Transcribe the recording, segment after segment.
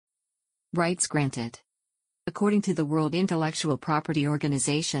Rights granted. According to the World Intellectual Property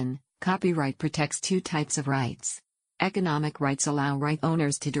Organization, copyright protects two types of rights. Economic rights allow right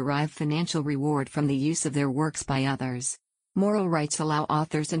owners to derive financial reward from the use of their works by others. Moral rights allow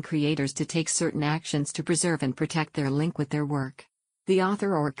authors and creators to take certain actions to preserve and protect their link with their work. The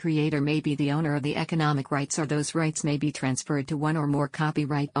author or creator may be the owner of the economic rights, or those rights may be transferred to one or more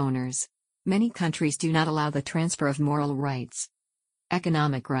copyright owners. Many countries do not allow the transfer of moral rights.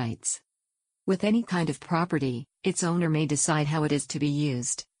 Economic rights. With any kind of property, its owner may decide how it is to be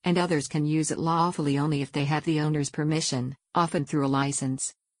used, and others can use it lawfully only if they have the owner's permission, often through a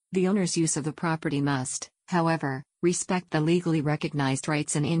license. The owner's use of the property must, however, respect the legally recognized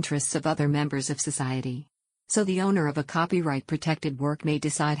rights and interests of other members of society. So the owner of a copyright-protected work may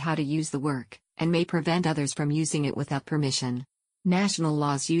decide how to use the work, and may prevent others from using it without permission. National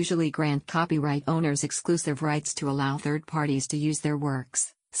laws usually grant copyright owners exclusive rights to allow third parties to use their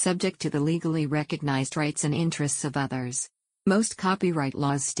works, subject to the legally recognized rights and interests of others. Most copyright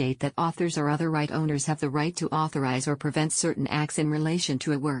laws state that authors or other right owners have the right to authorize or prevent certain acts in relation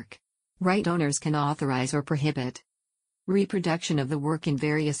to a work. Right owners can authorize or prohibit reproduction of the work in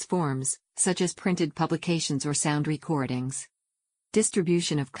various forms, such as printed publications or sound recordings.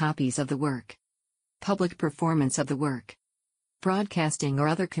 Distribution of copies of the work. Public performance of the work. Broadcasting or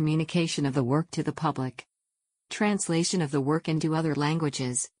other communication of the work to the public. Translation of the work into other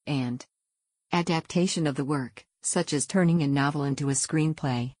languages, and adaptation of the work, such as turning a novel into a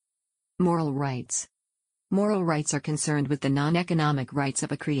screenplay. Moral rights. Moral rights are concerned with the non-economic rights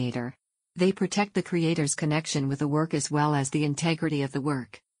of a creator. They protect the creator's connection with the work as well as the integrity of the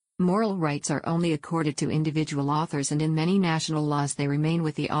work. Moral rights are only accorded to individual authors, and in many national laws they remain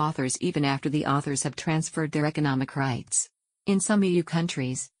with the authors even after the authors have transferred their economic rights. In some EU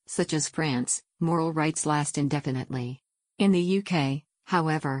countries, such as France, moral rights last indefinitely. In the UK,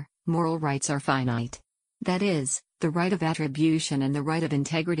 however, moral rights are finite. That is, the right of attribution and the right of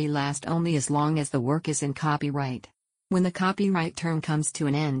integrity last only as long as the work is in copyright. When the copyright term comes to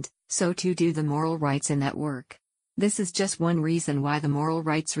an end, so too do the moral rights in that work. This is just one reason why the moral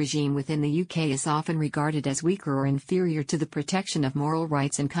rights regime within the UK is often regarded as weaker or inferior to the protection of moral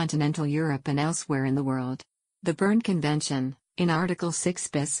rights in continental Europe and elsewhere in the world. The Berne Convention, in Article 6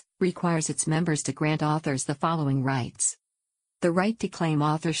 bis, requires its members to grant authors the following rights. The right to claim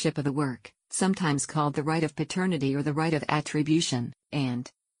authorship of the work, sometimes called the right of paternity or the right of attribution,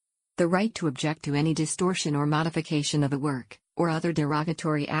 and the right to object to any distortion or modification of the work, or other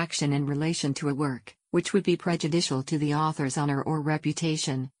derogatory action in relation to a work, which would be prejudicial to the author's honor or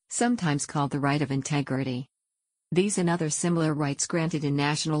reputation, sometimes called the right of integrity. These and other similar rights granted in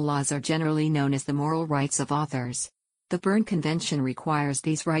national laws are generally known as the moral rights of authors. The Berne Convention requires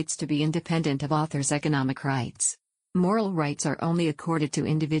these rights to be independent of authors' economic rights. Moral rights are only accorded to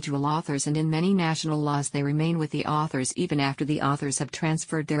individual authors, and in many national laws they remain with the authors even after the authors have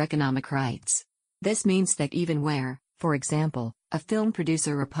transferred their economic rights. This means that even where, for example, a film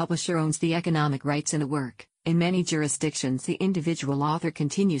producer or publisher owns the economic rights in a work, in many jurisdictions the individual author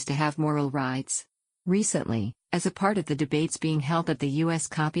continues to have moral rights. Recently, as a part of the debates being held at the U.S.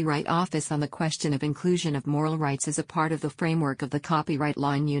 Copyright Office on the question of inclusion of moral rights as a part of the framework of the copyright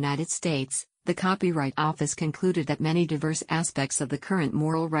law in the United States, the Copyright Office concluded that many diverse aspects of the current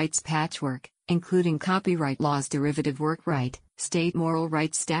moral rights patchwork, including copyright law's derivative work right, state moral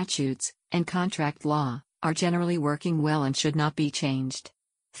rights statutes, and contract law, are generally working well and should not be changed.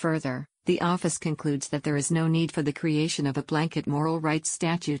 Further, the office concludes that there is no need for the creation of a blanket moral rights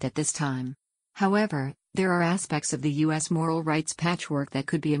statute at this time. However, there are aspects of the U.S. moral rights patchwork that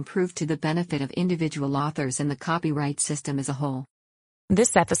could be improved to the benefit of individual authors and the copyright system as a whole.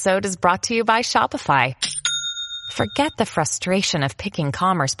 This episode is brought to you by Shopify. Forget the frustration of picking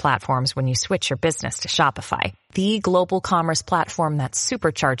commerce platforms when you switch your business to Shopify, the global commerce platform that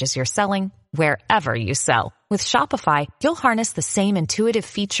supercharges your selling wherever you sell. With Shopify, you'll harness the same intuitive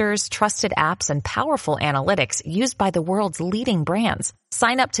features, trusted apps, and powerful analytics used by the world's leading brands.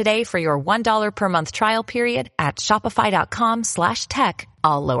 Sign up today for your $1 per month trial period at shopify.com/tech,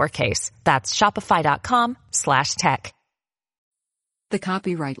 all lowercase. That's shopify.com/tech. The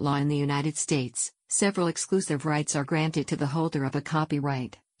copyright law in the United States, several exclusive rights are granted to the holder of a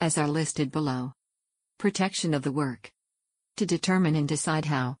copyright, as are listed below. Protection of the work. To determine and decide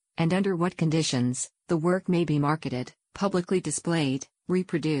how, and under what conditions, the work may be marketed, publicly displayed,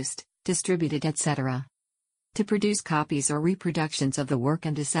 reproduced, distributed, etc. To produce copies or reproductions of the work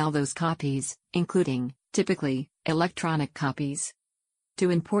and to sell those copies, including, typically, electronic copies. To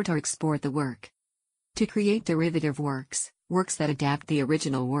import or export the work. To create derivative works, works that adapt the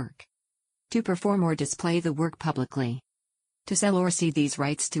original work. To perform or display the work publicly. To sell or cede these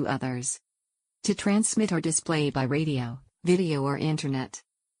rights to others. To transmit or display by radio, video or internet.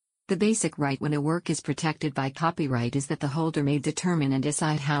 The basic right when a work is protected by copyright is that the holder may determine and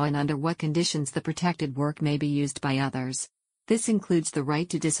decide how and under what conditions the protected work may be used by others. This includes the right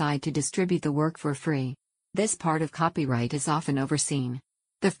to decide to distribute the work for free. This part of copyright is often overseen.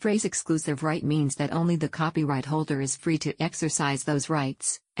 The phrase exclusive right means that only the copyright holder is free to exercise those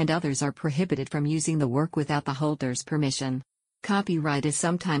rights, and others are prohibited from using the work without the holder's permission. Copyright is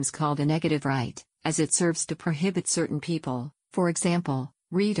sometimes called a negative right, as it serves to prohibit certain people, for example,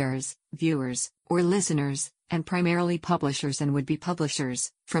 readers, viewers, or listeners, and primarily publishers and would-be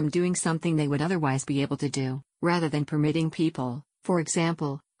publishers, from doing something they would otherwise be able to do, rather than permitting people, for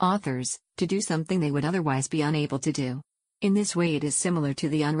example, authors, to do something they would otherwise be unable to do. In this way it is similar to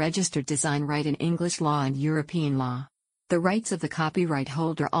the unregistered design right in English law and European law. The rights of the copyright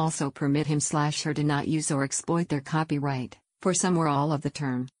holder also permit him/her to not use or exploit their copyright, for some or all of the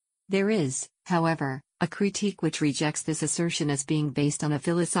term. There is, however, a critique which rejects this assertion as being based on a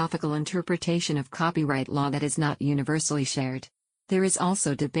philosophical interpretation of copyright law that is not universally shared. There is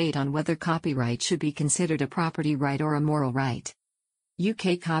also debate on whether copyright should be considered a property right or a moral right.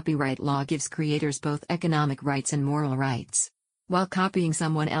 UK copyright law gives creators both economic rights and moral rights. While copying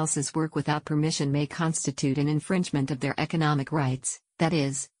someone else's work without permission may constitute an infringement of their economic rights, that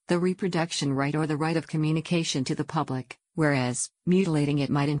is, the reproduction right or the right of communication to the public, whereas, mutilating it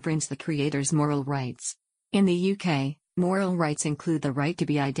might infringe the creator's moral rights. In the UK, moral rights include the right to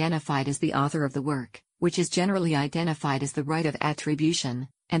be identified as the author of the work, which is generally identified as the right of attribution,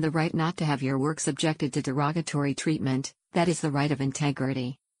 and the right not to have your work subjected to derogatory treatment, that is the right of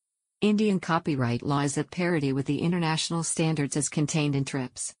integrity. Indian copyright law is at parity with the international standards as contained in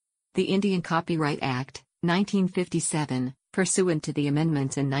TRIPS. The Indian Copyright Act, 1957, pursuant to the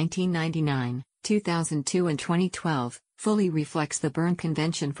amendments in 1999, 2002 and 2012, fully reflects the Berne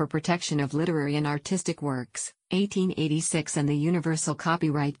Convention for Protection of Literary and Artistic Works, 1886 and the Universal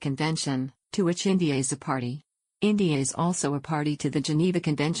Copyright Convention, to which India is a party. India is also a party to the Geneva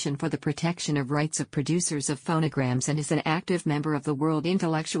Convention for the Protection of Rights of Producers of Phonograms and is an active member of the World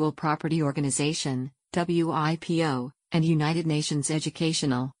Intellectual Property Organization, WIPO, and United Nations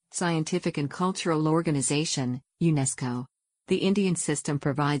Educational, Scientific and Cultural Organization, UNESCO. The Indian system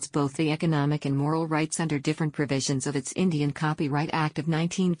provides both the economic and moral rights under different provisions of its Indian Copyright Act of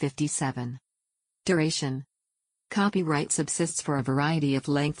 1957. Duration. Copyright subsists for a variety of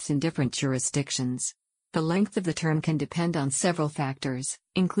lengths in different jurisdictions. The length of the term can depend on several factors,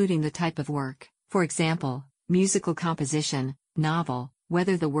 including the type of work, for example, musical composition, novel,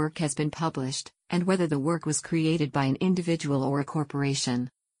 whether the work has been published, and whether the work was created by an individual or a corporation.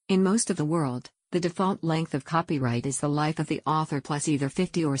 In most of the world, the default length of copyright is the life of the author plus either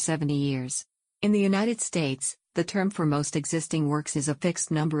 50 or 70 years. In the United States, the term for most existing works is a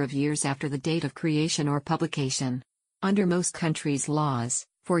fixed number of years after the date of creation or publication. Under most countries' laws,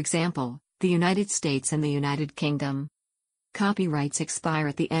 for example, the United States and the United Kingdom, copyrights expire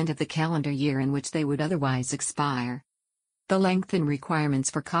at the end of the calendar year in which they would otherwise expire. The length and requirements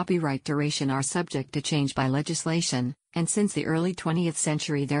for copyright duration are subject to change by legislation, and since the early 20th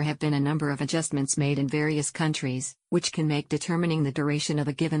century there have been a number of adjustments made in various countries, which can make determining the duration of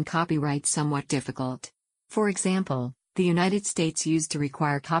a given copyright somewhat difficult. For example, the United States used to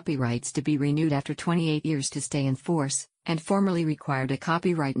require copyrights to be renewed after 28 years to stay in force, and formerly required a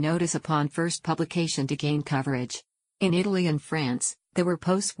copyright notice upon first publication to gain coverage. In Italy and France, there were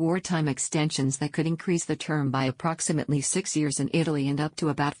post-wartime extensions that could increase the term by approximately 6 years in Italy and up to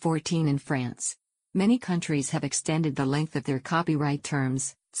about 14 in France. Many countries have extended the length of their copyright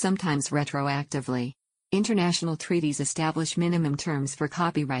terms, sometimes retroactively. International treaties establish minimum terms for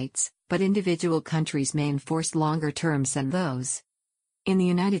copyrights, but individual countries may enforce longer terms than those. In the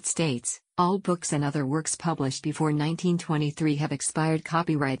United States, all books and other works published before 1923 have expired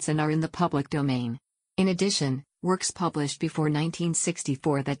copyrights and are in the public domain. In addition, works published before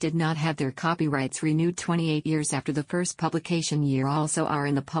 1964 that did not have their copyrights renewed 28 years after the first publication year also are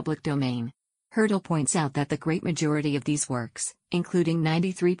in the public domain. Hurdle points out that the great majority of these works, including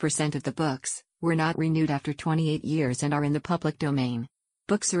 93% of the books, were not renewed after 28 years and are in the public domain.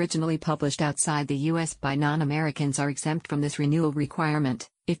 Books originally published outside the U.S. by non-Americans are exempt from this renewal requirement,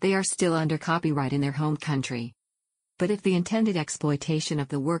 if they are still under copyright in their home country. But if the intended exploitation of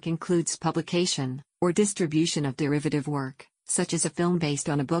the work includes publication, or distribution of derivative work, such as a film based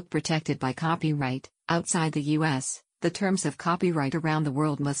on a book protected by copyright, outside the U.S., the terms of copyright around the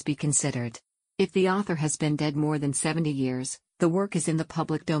world must be considered. If the author has been dead more than 70 years, the work is in the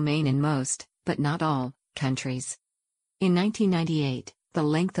public domain in most, but not all, countries. In 1998, The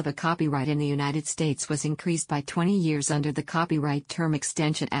length of a copyright in the United States was increased by 20 years under the Copyright Term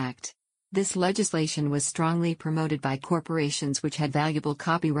Extension Act. This legislation was strongly promoted by corporations which had valuable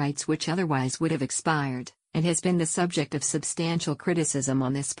copyrights which otherwise would have expired, and has been the subject of substantial criticism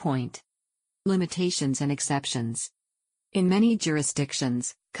on this point. Limitations and exceptions. In many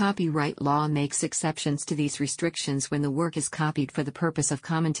jurisdictions, copyright law makes exceptions to these restrictions when the work is copied for the purpose of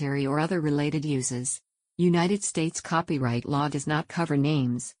commentary or other related uses. United States copyright law does not cover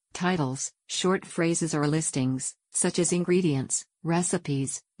names, titles, short phrases or listings, such as ingredients,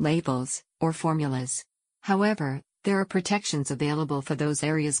 recipes, labels, or formulas. However, there are protections available for those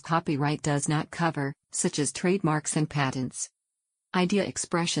areas copyright does not cover, such as trademarks and patents.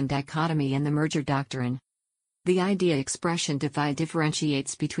 Idea-expression dichotomy and the merger doctrine. The idea-expression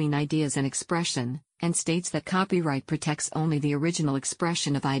differentiates between ideas and expression, and states that copyright protects only the original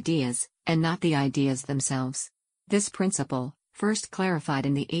expression of ideas, and not the ideas themselves. This principle, first clarified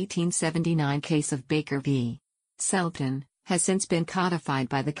in the 1879 case of Baker v. Selton, has since been codified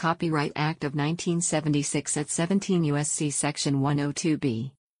by the Copyright Act of 1976 at 17 U.S.C. Section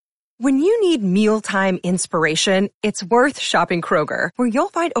 102b. When you need mealtime inspiration, it's worth shopping Kroger, where you'll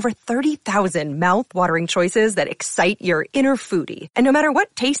find over 30,000 mouth-watering choices that excite your inner foodie. And no matter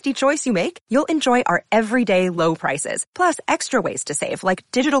what tasty choice you make, you'll enjoy our everyday low prices, plus extra ways to save, like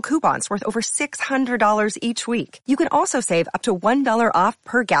digital coupons worth over $600 each week. You can also save up to $1 off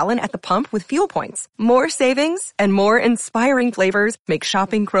per gallon at the pump with fuel points. More savings and more inspiring flavors make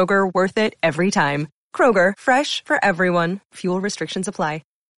shopping Kroger worth it every time. Kroger, fresh for everyone. Fuel restrictions apply.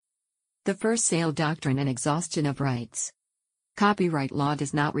 The first sale doctrine and exhaustion of rights. Copyright law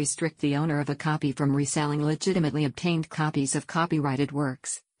does not restrict the owner of a copy from reselling legitimately obtained copies of copyrighted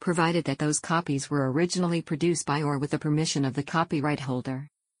works, provided that those copies were originally produced by or with the permission of the copyright holder.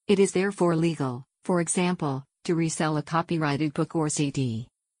 It is therefore legal, for example, to resell a copyrighted book or CD.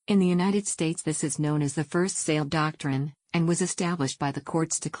 In the United States, this is known as the first sale doctrine, and was established by the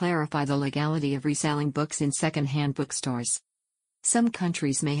courts to clarify the legality of reselling books in second-hand bookstores. Some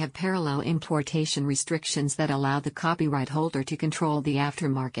countries may have parallel importation restrictions that allow the copyright holder to control the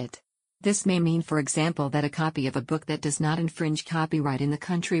aftermarket. This may mean, for example, that a copy of a book that does not infringe copyright in the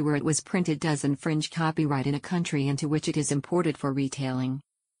country where it was printed does infringe copyright in a country into which it is imported for retailing.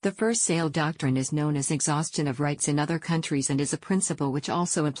 The first sale doctrine is known as exhaustion of rights in other countries and is a principle which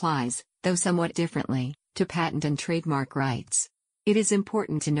also applies, though somewhat differently, to patent and trademark rights. It is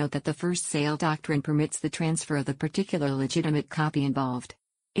important to note that the first sale doctrine permits the transfer of the particular legitimate copy involved.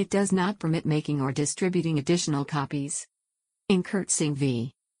 It does not permit making or distributing additional copies. In Kurtzing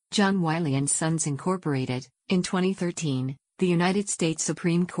v. John Wiley & Sons Incorporated, in 2013, the United States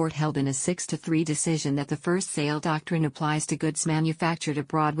Supreme Court held in a 6-3 decision that the first sale doctrine applies to goods manufactured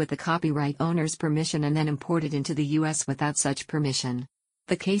abroad with the copyright owner's permission and then imported into the U.S. without such permission.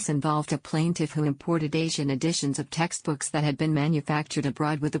 The case involved a plaintiff who imported Asian editions of textbooks that had been manufactured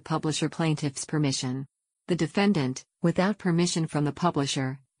abroad with the publisher plaintiff's permission. The defendant, without permission from the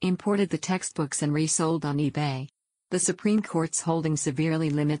publisher, imported the textbooks and resold on eBay. The Supreme Court's holding severely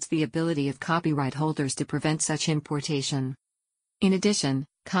limits the ability of copyright holders to prevent such importation. In addition,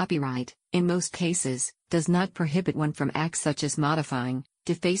 copyright, in most cases, does not prohibit one from acts such as modifying,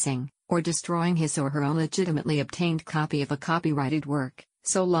 defacing, or destroying his or her own legitimately obtained copy of a copyrighted work,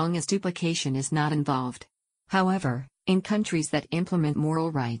 so long as duplication is not involved. However, in countries that implement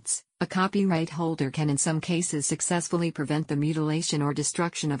moral rights, a copyright holder can in some cases successfully prevent the mutilation or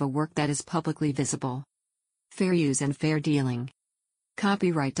destruction of a work that is publicly visible. Fair use and fair dealing.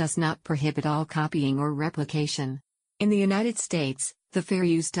 Copyright does not prohibit all copying or replication. In the United States, the fair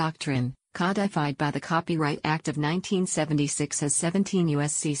use doctrine, codified by the Copyright Act of 1976 as 17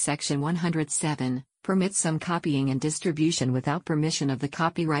 U.S.C. Section 107, permits some copying and distribution without permission of the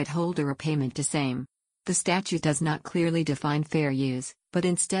copyright holder or payment to same. The statute does not clearly define fair use, but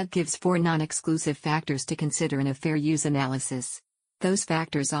instead gives 4 non-exclusive factors to consider in a fair use analysis. Those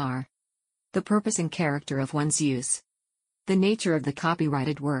factors are: the purpose and character of one's use, the nature of the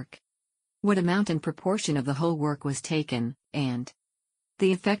copyrighted work, what amount and proportion of the whole work was taken, and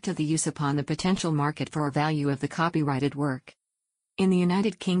the effect of the use upon the potential market for or value of the copyrighted work. In the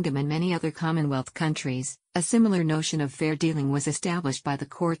United Kingdom and many other Commonwealth countries, a similar notion of fair dealing was established by the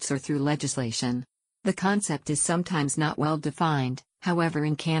courts or through legislation. The concept is sometimes not well defined. However,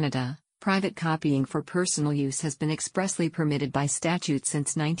 in Canada, private copying for personal use has been expressly permitted by statute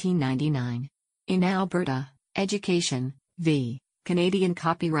since 1999. In Alberta, Education v. Canadian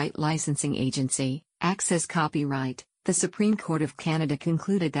Copyright Licensing Agency, Access Copyright, the Supreme Court of Canada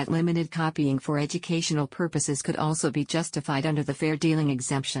concluded that limited copying for educational purposes could also be justified under the fair dealing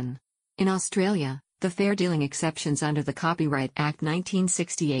exemption. In Australia, The fair dealing exceptions under the Copyright Act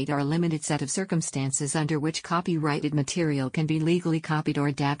 1968 are a limited set of circumstances under which copyrighted material can be legally copied or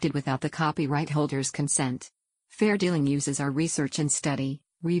adapted without the copyright holder's consent. Fair dealing uses are research and study,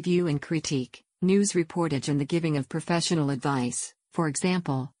 review and critique, news reportage, and the giving of professional advice, for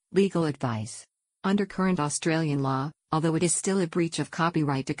example, legal advice. Under current Australian law, although it is still a breach of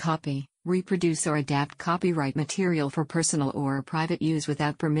copyright to copy, reproduce or adapt copyright material for personal or private use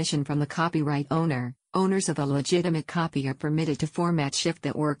without permission from the copyright owner, owners of a legitimate copy are permitted to format shift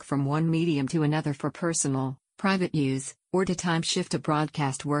the work from one medium to another for personal, private use, or to time shift a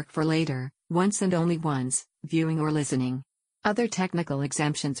broadcast work for later, once and only once, viewing or listening. Other technical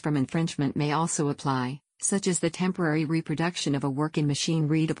exemptions from infringement may also apply, such as the temporary reproduction of a work in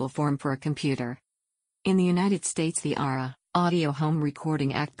machine-readable form for a computer. In the United States, the ARA, Audio Home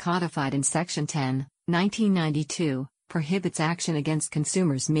Recording Act, codified in Section 10, 1992, prohibits action against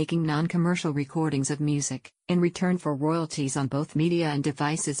consumers making non-commercial recordings of music, in return for royalties on both media and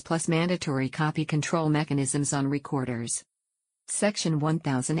devices, plus mandatory copy control mechanisms on recorders. Section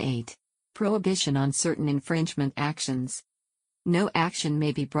 1008. Prohibition on certain infringement actions. No action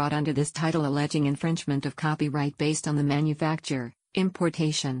may be brought under this title alleging infringement of copyright based on the manufacture,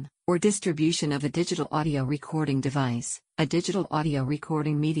 importation, or distribution of a digital audio recording device, a digital audio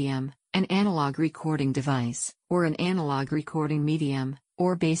recording medium, an analog recording device, or an analog recording medium,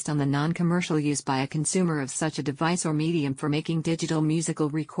 or based on the non-commercial use by a consumer of such a device or medium for making digital musical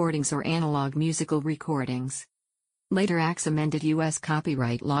recordings or analog musical recordings. Later acts amended U.S.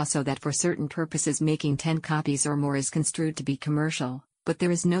 copyright law so that for certain purposes making 10 copies or more is construed to be commercial, but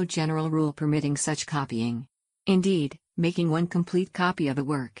there is no general rule permitting such copying. Indeed, making one complete copy of a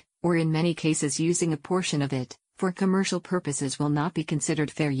work, or in many cases using a portion of it, for commercial purposes will not be considered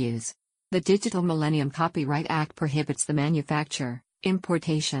fair use. The Digital Millennium Copyright Act prohibits the manufacture,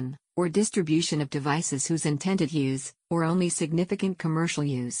 importation, or distribution of devices whose intended use, or only significant commercial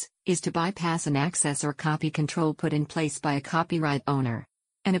use, is to bypass an access or copy control put in place by a copyright owner.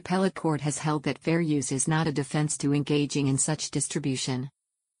 An appellate court has held that fair use is not a defense to engaging in such distribution.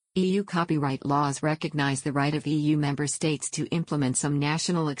 EU copyright laws recognize the right of EU member states to implement some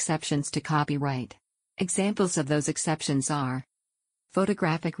national exceptions to copyright. Examples of those exceptions are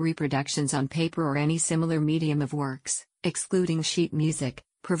photographic reproductions on paper or any similar medium of works, excluding sheet music,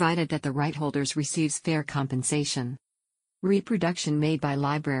 provided that the right holders receives fair compensation. Reproduction made by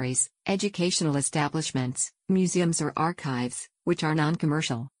libraries, educational establishments, museums or archives, which are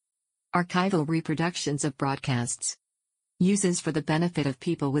non-commercial. Archival reproductions of broadcasts. Uses for the benefit of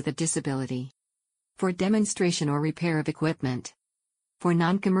people with a disability. For demonstration or repair of equipment. For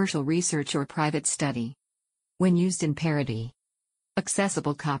non-commercial research or private study. When used in parody.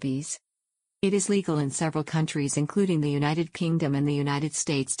 Accessible copies. It is legal in several countries including the United Kingdom and the United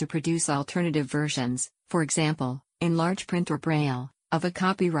States to produce alternative versions, for example, in large print or braille, of a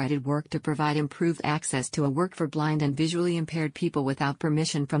copyrighted work to provide improved access to a work for blind and visually impaired people without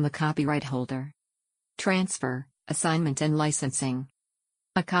permission from the copyright holder. Transfer, assignment and licensing.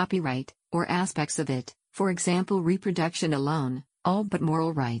 A copyright, or aspects of it, for example reproduction alone, all but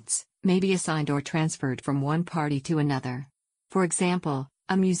moral rights, may be assigned or transferred from one party to another. For example,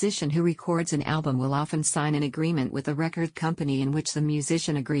 a musician who records an album will often sign an agreement with a record company in which the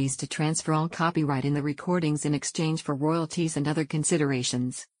musician agrees to transfer all copyright in the recordings in exchange for royalties and other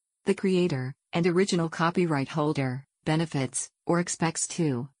considerations. The creator, and original copyright holder, benefits, or expects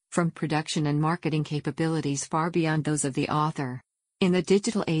to, from production and marketing capabilities far beyond those of the author. In the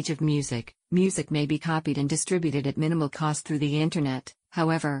digital age of music, music may be copied and distributed at minimal cost through the internet.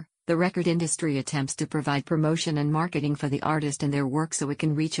 However, the record industry attempts to provide promotion and marketing for the artist and their work so it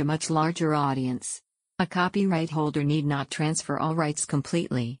can reach a much larger audience. A copyright holder need not transfer all rights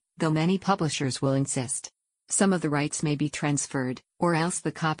completely, though many publishers will insist. Some of the rights may be transferred, or else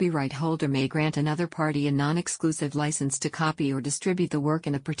the copyright holder may grant another party a non-exclusive license to copy or distribute the work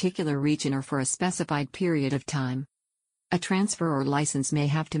in a particular region or for a specified period of time. A transfer or license may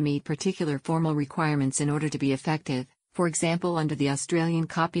have to meet particular formal requirements in order to be effective. For example, under the Australian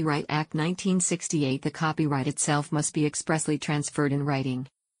Copyright Act 1968, the copyright itself must be expressly transferred in writing.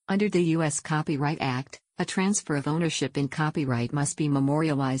 Under the U.S. Copyright Act, a transfer of ownership in copyright must be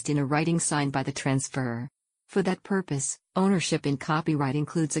memorialized in a writing signed by the transferor. For that purpose, ownership in copyright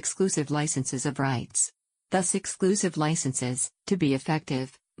includes exclusive licenses of rights. Thus, exclusive licenses, to be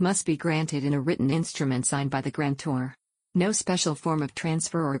effective, must be granted in a written instrument signed by the grantor. No special form of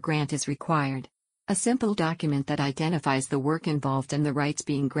transfer or grant is required. A simple document that identifies the work involved and the rights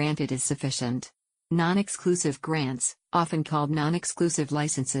being granted is sufficient. Non-exclusive grants, often called non-exclusive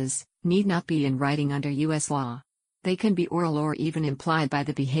licenses, need not be in writing under U.S. law. They can be oral or even implied by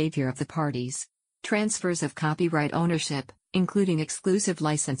the behavior of the parties. Transfers of copyright ownership, including exclusive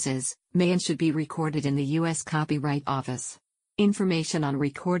licenses, may and should be recorded in the U.S. Copyright Office. Information on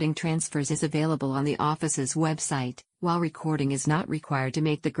recording transfers is available on the office's website. While recording is not required to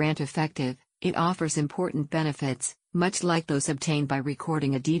make the grant effective, it offers important benefits, much like those obtained by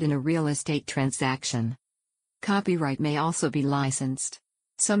recording a deed in a real estate transaction. Copyright may also be licensed.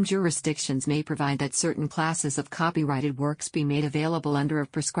 Some jurisdictions may provide that certain classes of copyrighted works be made available under a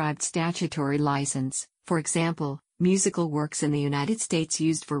prescribed statutory license, for example, musical works in the United States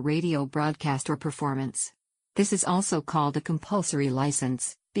used for radio broadcast or performance. This is also called a compulsory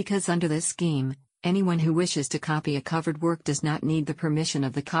license, because under this scheme, anyone who wishes to copy a covered work does not need the permission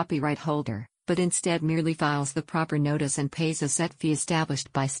of the copyright holder, but instead merely files the proper notice and pays a set fee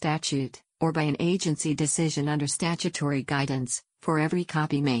established by statute, or by an agency decision under statutory guidance, for every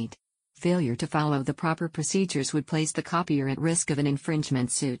copy made. Failure to follow the proper procedures would place the copier at risk of an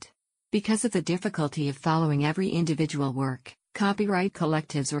infringement suit. Because of the difficulty of following every individual work, copyright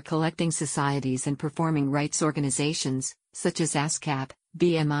collectives or collecting societies and performing rights organizations, such as ASCAP,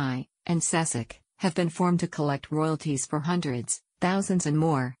 BMI, and SESIC, have been formed to collect royalties for hundreds, thousands and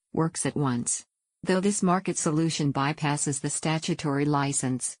more works at once. Though this market solution bypasses the statutory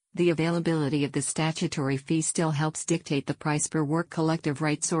license, the availability of the statutory fee still helps dictate the price per work collective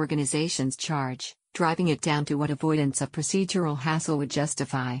rights organizations charge, driving it down to what avoidance of procedural hassle would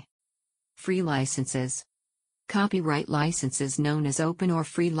justify. Free licenses. Copyright licenses known as open or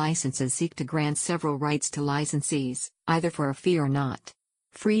free licenses seek to grant several rights to licensees, either for a fee or not.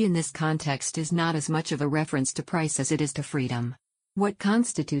 Free in this context is not as much of a reference to price as it is to freedom. What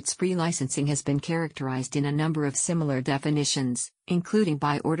constitutes free licensing has been characterized in a number of similar definitions, including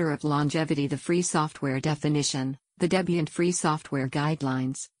by order of longevity the Free Software definition, the Debian Free Software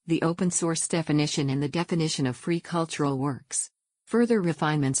Guidelines, the open source definition and the definition of free cultural works. Further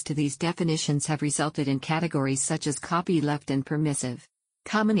refinements to these definitions have resulted in categories such as copyleft and permissive.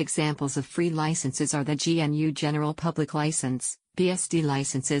 Common examples of free licenses are the GNU General Public License, BSD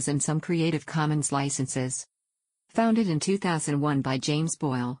licenses and some Creative Commons licenses. Founded in 2001 by James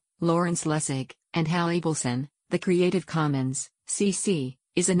Boyle, Lawrence Lessig, and Hal Abelson, the Creative Commons, CC,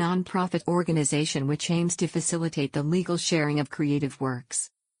 is a non-profit organization which aims to facilitate the legal sharing of creative works.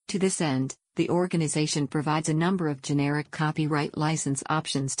 To this end, the organization provides a number of generic copyright license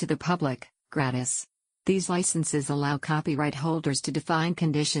options to the public, gratis. These licenses allow copyright holders to define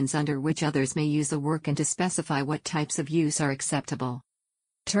conditions under which others may use the work and to specify what types of use are acceptable.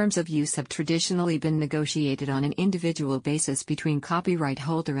 Terms of use have traditionally been negotiated on an individual basis between copyright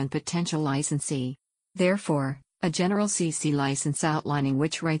holder and potential licensee. Therefore, a general CC license outlining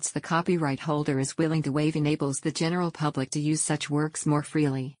which rights the copyright holder is willing to waive enables the general public to use such works more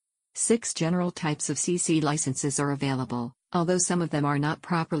freely. 6 general types of CC licenses are available, although some of them are not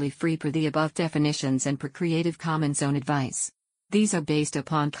properly free per the above definitions and per Creative Commons own advice. These are based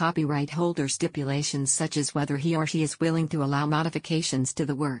upon copyright holder stipulations such as whether he or she is willing to allow modifications to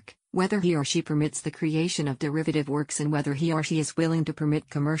the work, whether he or she permits the creation of derivative works and whether he or she is willing to permit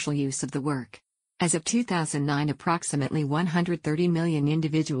commercial use of the work. As of 2009, approximately 130 million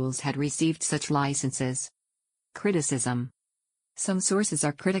individuals had received such licenses. Criticism. Some sources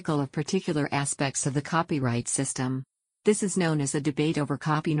are critical of particular aspects of the copyright system. This is known as a debate over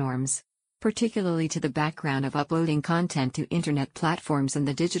copy norms. Particularly to the background of uploading content to internet platforms and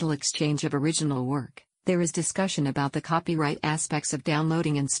the digital exchange of original work, there is discussion about the copyright aspects of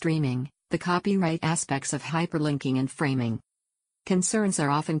downloading and streaming, the copyright aspects of hyperlinking and framing. Concerns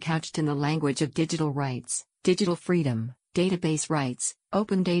are often couched in the language of digital rights, digital freedom, database rights,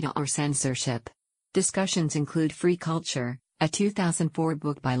 open data or censorship. Discussions include free culture, a 2004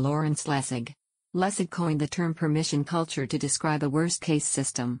 book by Lawrence Lessig. Lessig coined the term permission culture to describe a worst-case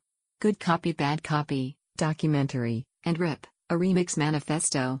system. Good Copy Bad Copy, documentary, and RIP, a remix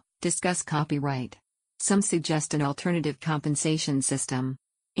manifesto, discuss copyright. Some suggest an alternative compensation system.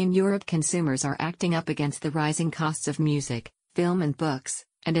 In Europe, consumers are acting up against the rising costs of music, film and books,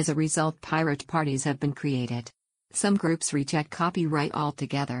 and as a result pirate parties have been created. Some groups reject copyright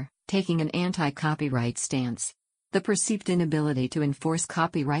altogether, taking an anti-copyright stance. The perceived inability to enforce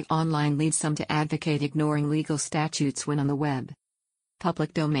copyright online leads some to advocate ignoring legal statutes when on the web.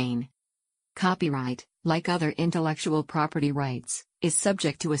 Public domain. Copyright, like other intellectual property rights, is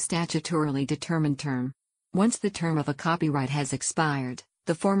subject to a statutorily determined term. Once the term of a copyright has expired,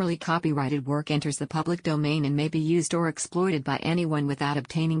 the formerly copyrighted work enters the public domain and may be used or exploited by anyone without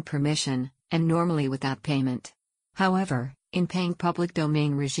obtaining permission, and normally without payment. However, in paying public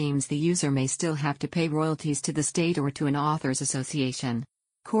domain regimes, the user may still have to pay royalties to the state or to an authors association.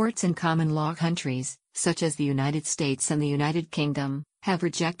 Courts in common law countries, such as the United States and the United Kingdom, have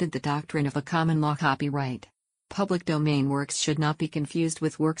rejected the doctrine of a common law copyright. Public domain works should not be confused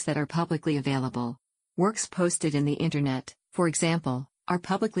with works that are publicly available. Works posted in the Internet, for example, are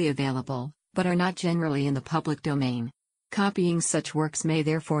publicly available, but are not generally in the public domain. Copying such works may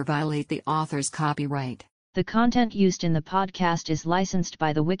therefore violate the author's copyright. The content used in the podcast is licensed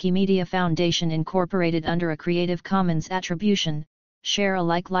by the Wikimedia Foundation Incorporated under a Creative Commons Attribution, Share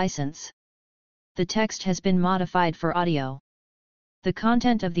Alike license. The text has been modified for audio. The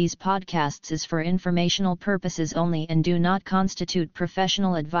content of these podcasts is for informational purposes only and do not constitute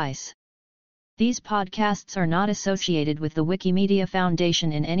professional advice. These podcasts are not associated with the Wikimedia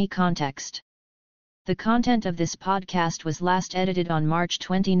Foundation in any context. The content of this podcast was last edited on March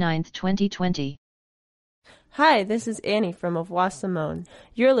 29, 2020. Hi, this is Annie from Au revoir Simone.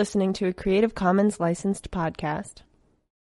 You're listening to a Creative Commons licensed podcast.